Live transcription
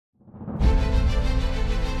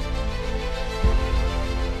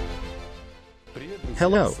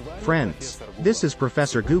Hello, friends. This is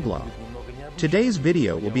Professor Guglov. Today's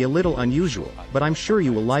video will be a little unusual, but I'm sure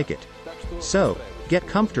you will like it. So, get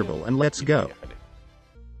comfortable and let's go.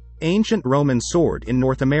 Ancient Roman sword in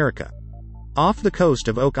North America. Off the coast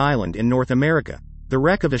of Oak Island in North America, the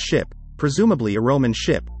wreck of a ship, presumably a Roman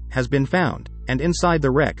ship, has been found, and inside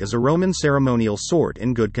the wreck is a Roman ceremonial sword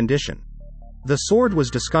in good condition. The sword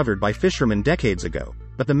was discovered by fishermen decades ago,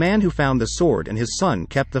 but the man who found the sword and his son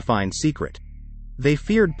kept the find secret. They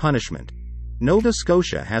feared punishment. Nova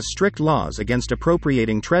Scotia has strict laws against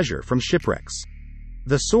appropriating treasure from shipwrecks.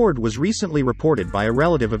 The sword was recently reported by a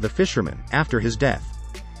relative of the fisherman after his death.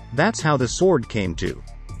 That's how the sword came to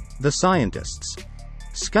the scientists.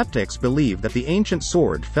 Skeptics believe that the ancient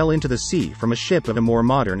sword fell into the sea from a ship of a more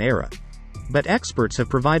modern era. But experts have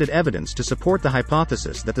provided evidence to support the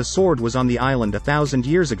hypothesis that the sword was on the island 1,000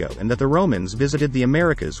 years ago and that the Romans visited the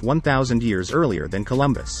Americas 1,000 years earlier than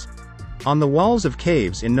Columbus. On the walls of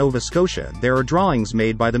caves in Nova Scotia there are drawings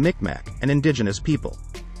made by the Micmac, an indigenous people.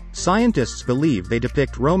 Scientists believe they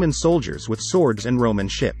depict Roman soldiers with swords and Roman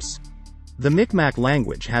ships. The Micmac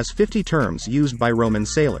language has 50 terms used by Roman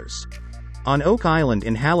sailors. On Oak Island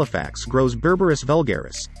in Halifax grows Berberis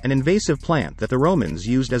vulgaris, an invasive plant that the Romans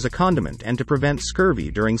used as a condiment and to prevent scurvy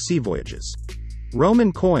during sea voyages.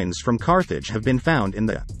 Roman coins from Carthage have been found in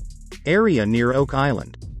the area near Oak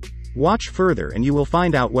Island. Watch further and you will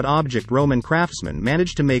find out what object Roman craftsmen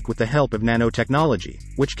managed to make with the help of nanotechnology,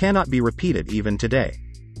 which cannot be repeated even today.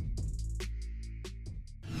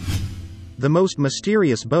 The most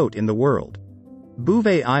mysterious boat in the world.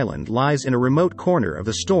 Bouvet Island lies in a remote corner of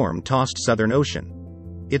the storm-tossed Southern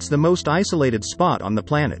Ocean. It's the most isolated spot on the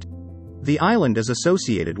planet. The island is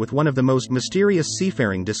associated with one of the most mysterious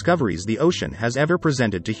seafaring discoveries the ocean has ever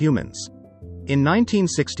presented to humans. In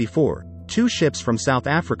 1964, 2 ships from South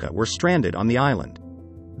Africa were stranded on the island.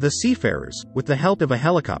 The seafarers, with the help of a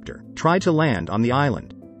helicopter, tried to land on the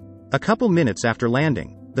island. A couple minutes after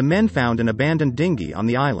landing, the men found an abandoned dinghy on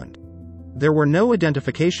the island. There were no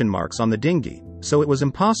identification marks on the dinghy, so it was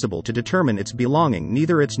impossible to determine its belonging,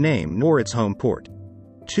 neither its name nor its home port.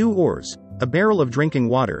 2 oars, a barrel of drinking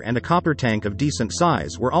water and a copper tank of decent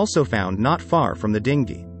size were also found not far from the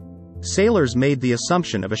dinghy. Sailors made the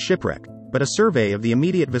assumption of a shipwreck, but a survey of the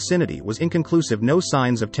immediate vicinity was inconclusive. No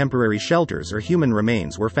signs of temporary shelters or human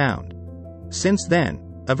remains were found. Since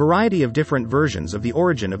then, a variety of different versions of the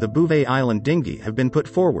origin of the Bouvet Island dinghy have been put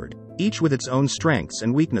forward, each with its own strengths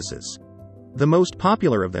and weaknesses. The most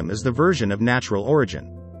popular of them is the version of natural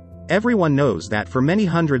origin. Everyone knows that for many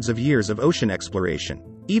hundreds of years of ocean exploration,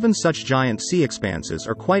 even such giant sea expanses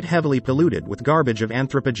are quite heavily polluted with garbage of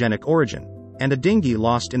anthropogenic origin, and a dinghy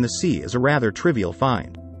lost in the sea is a rather trivial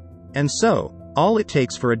find. And so, all it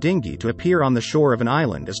takes for a dinghy to appear on the shore of an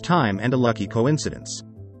island is time and a lucky coincidence.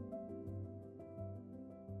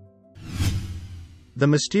 The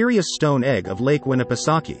mysterious stone egg of Lake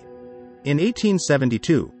Winnipesaukee. In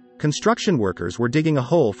 1872, construction workers were digging a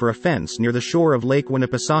hole for a fence near the shore of Lake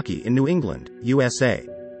Winnipesaukee in New England, USA.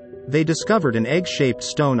 They discovered an egg-shaped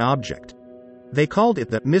stone object. They called it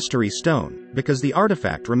the mystery stone, because the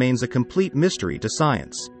artifact remains a complete mystery to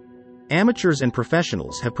science. Amateurs and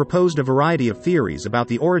professionals have proposed a variety of theories about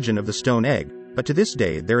the origin of the stone egg, but to this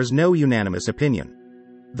day there is no unanimous opinion.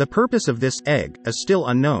 The purpose of this egg is still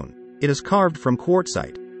unknown. It is carved from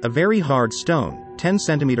quartzite, a very hard stone, 10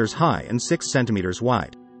 centimeters high and 6 centimeters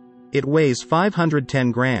wide. It weighs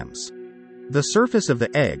 510 grams. The surface of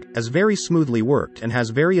the egg is very smoothly worked and has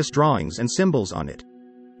various drawings and symbols on it.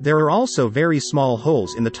 There are also very small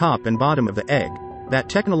holes in the top and bottom of the egg, that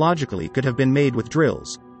technologically could have been made with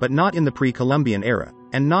drills, but not in the pre-Columbian era,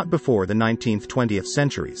 and not before the 19th-20th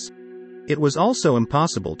centuries. It was also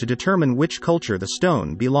impossible to determine which culture the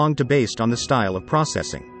stone belonged to based on the style of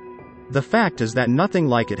processing. The fact is that nothing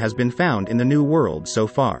like it has been found in the New World so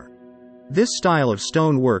far. This style of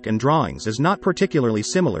stone work and drawings is not particularly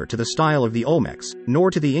similar to the style of the Olmecs, nor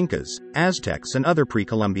to the Incas, Aztecs and other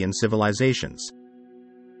pre-Columbian civilizations.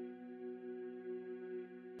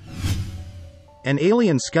 An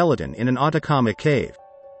alien skeleton in an Atacama cave.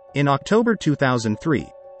 In October 2003,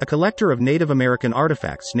 a collector of Native American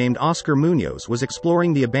artifacts named Oscar Munoz was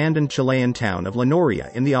exploring the abandoned Chilean town of La Noria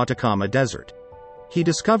in the Atacama Desert. He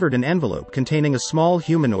discovered an envelope containing a small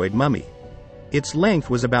humanoid mummy. Its length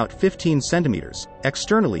was about 15 centimeters.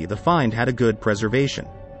 Externally, the find had a good preservation.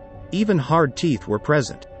 Even hard teeth were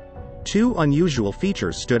present. 2 unusual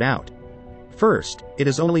features stood out. First, it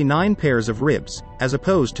is only 9 pairs of ribs, as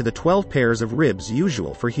opposed to the 12 pairs of ribs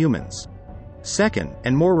usual for humans. Second,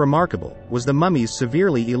 and more remarkable, was the mummy's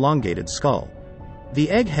severely elongated skull. The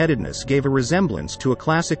egg-headedness gave a resemblance to a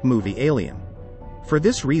classic movie Alien. For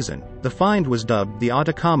this reason, the find was dubbed the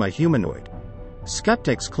Atacama humanoid.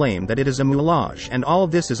 Skeptics claim that it is a moulage and all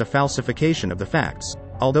of this is a falsification of the facts,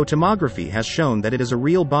 although tomography has shown that it is a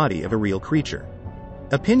real body of a real creature.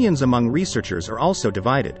 Opinions among researchers are also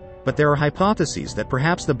divided, but there are hypotheses that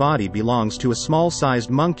perhaps the body belongs to a small-sized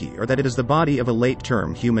monkey or that it is the body of a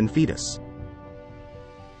late-term human fetus.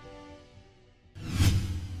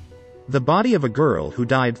 The body of a girl who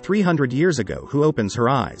died 300 years ago who opens her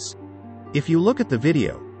eyes. If you look at the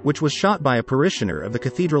video, which was shot by a parishioner of the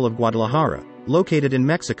Cathedral of Guadalajara, located in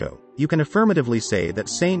Mexico, you can affirmatively say that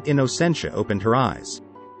Saint Innocentia opened her eyes.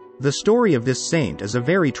 The story of this saint is a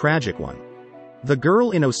very tragic one. The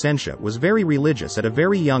girl Innocentia was very religious at a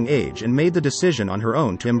very young age and made the decision on her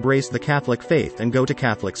own to embrace the Catholic faith and go to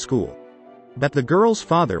Catholic school. But the girl's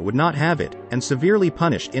father would not have it, and severely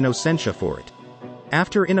punished Innocentia for it.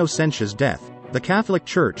 After Innocentia's death, the Catholic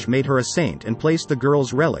Church made her a saint and placed the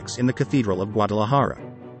girl's relics in the Cathedral of Guadalajara.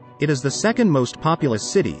 It is the second most populous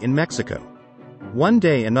city in Mexico. One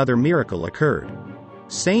day another miracle occurred.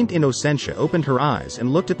 Saint Innocentia opened her eyes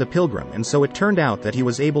and looked at the pilgrim, and so it turned out that he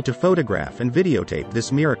was able to photograph and videotape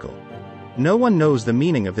this miracle. No one knows the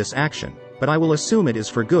meaning of this action, but I will assume it is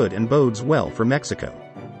for good and bodes well for Mexico.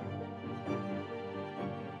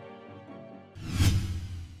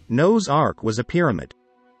 Noah's Ark was a pyramid.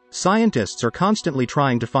 Scientists are constantly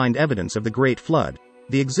trying to find evidence of the Great Flood,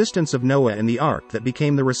 the existence of Noah and the Ark that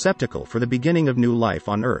became the receptacle for the beginning of new life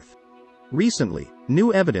on Earth. Recently,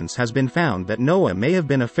 new evidence has been found that Noah may have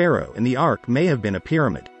been a pharaoh and the Ark may have been a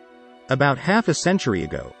pyramid. About half a century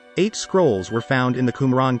ago, 8 scrolls were found in the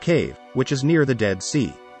Qumran cave, which is near the Dead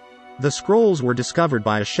Sea. The scrolls were discovered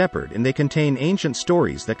by a shepherd and they contain ancient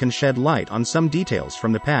stories that can shed light on some details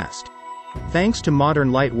from the past. Thanks to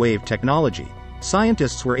modern light wave technology,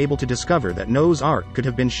 scientists were able to discover that Noah's Ark could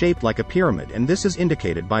have been shaped like a pyramid, and this is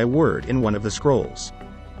indicated by a word in one of the scrolls.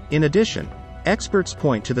 In addition, experts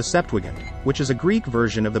point to the Septuagint, which is a Greek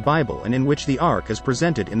version of the Bible and in which the Ark is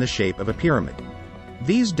presented in the shape of a pyramid.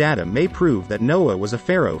 These data may prove that Noah was a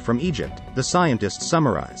pharaoh from Egypt, the scientists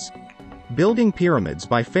summarize. Building pyramids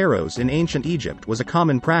by pharaohs in ancient Egypt was a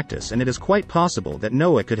common practice, and it is quite possible that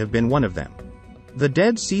Noah could have been one of them. The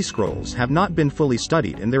Dead Sea Scrolls have not been fully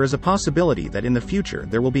studied, and there is a possibility that in the future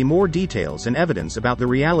there will be more details and evidence about the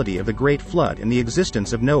reality of the Great Flood and the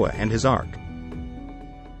existence of Noah and his Ark.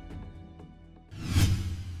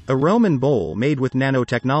 A Roman bowl made with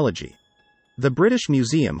nanotechnology. The British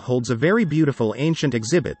Museum holds a very beautiful ancient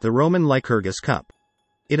exhibit, the Roman Lycurgus cup.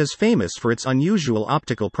 It is famous for its unusual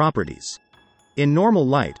optical properties. In normal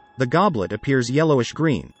light, the goblet appears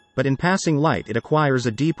yellowish-green, but in passing light it acquires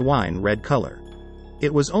a deep wine-red color.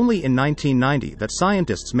 It was only in 1990 that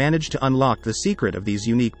scientists managed to unlock the secret of these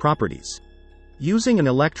unique properties. Using an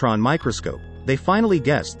electron microscope, they finally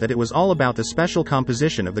guessed that it was all about the special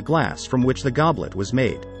composition of the glass from which the goblet was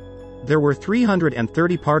made. There were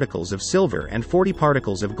 330 particles of silver and 40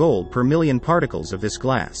 particles of gold per million particles of this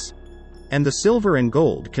glass. And the silver and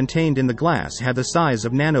gold contained in the glass had the size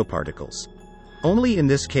of nanoparticles. Only in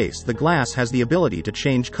this case the glass has the ability to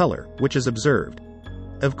change color, which is observed.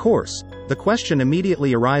 Of course, the question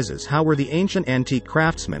immediately arises: how were the ancient antique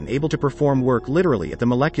craftsmen able to perform work literally at the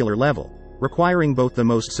molecular level, requiring both the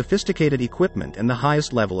most sophisticated equipment and the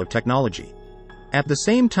highest level of technology? At the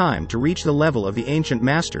same time, to reach the level of the ancient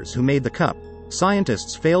masters who made the cup,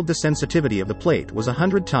 scientists failed. The sensitivity of the plate was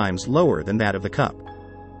 100 times lower than that of the cup.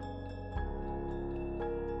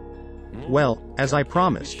 Well, as I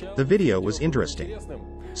promised, the video was interesting.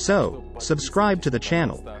 So, subscribe to the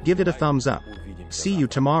channel, give it a thumbs up. See you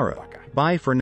tomorrow. Bye for now.